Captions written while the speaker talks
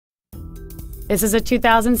This is a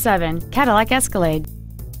 2007 Cadillac Escalade.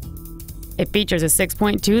 It features a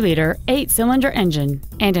 6.2-liter, 8-cylinder engine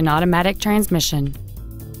and an automatic transmission.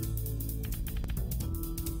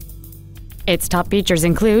 Its top features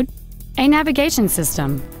include a navigation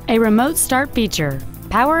system, a remote start feature,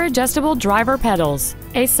 power-adjustable driver pedals,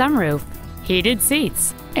 a sunroof, heated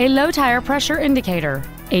seats, a low tire pressure indicator,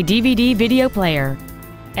 a DVD video player,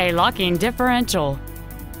 a locking differential,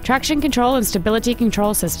 traction control and stability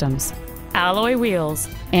control systems, alloy wheels,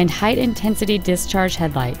 and high-intensity discharge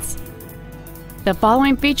headlights. The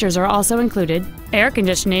following features are also included: air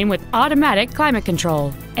conditioning with automatic climate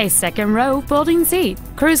control, a second-row folding seat,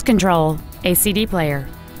 cruise control, a CD player,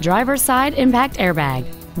 driver's side impact airbag,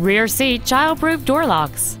 rear seat child-proof door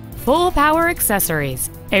locks, full power accessories,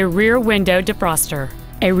 a rear window defroster,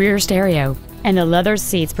 a rear stereo, and the leather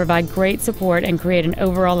seats provide great support and create an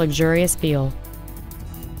overall luxurious feel.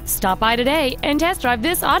 Stop by today and test drive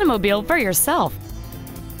this automobile for yourself.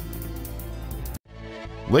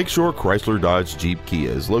 Lakeshore Chrysler Dodge Jeep Kia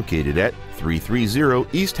is located at 330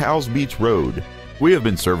 East Howze Beach Road. We have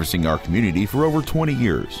been servicing our community for over 20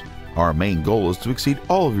 years. Our main goal is to exceed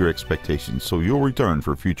all of your expectations so you'll return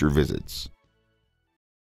for future visits.